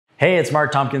Hey, it's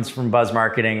Mark Tompkins from Buzz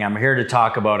Marketing. I'm here to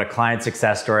talk about a client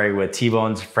success story with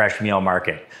T-Bone's Fresh Meal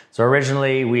Market. So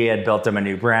originally we had built them a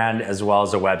new brand as well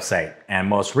as a website. And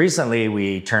most recently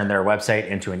we turned their website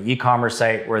into an e-commerce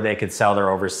site where they could sell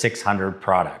their over 600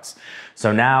 products.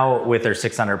 So now with their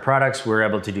 600 products, we're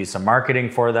able to do some marketing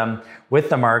for them. With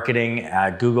the marketing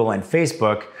at Google and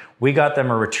Facebook, we got them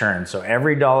a return. So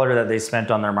every dollar that they spent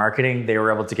on their marketing, they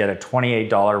were able to get a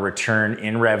 $28 return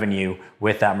in revenue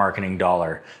with that marketing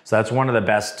dollar. So that's one of the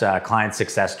best client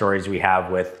success stories we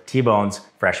have with T-Bone's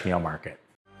Fresh Meal Market.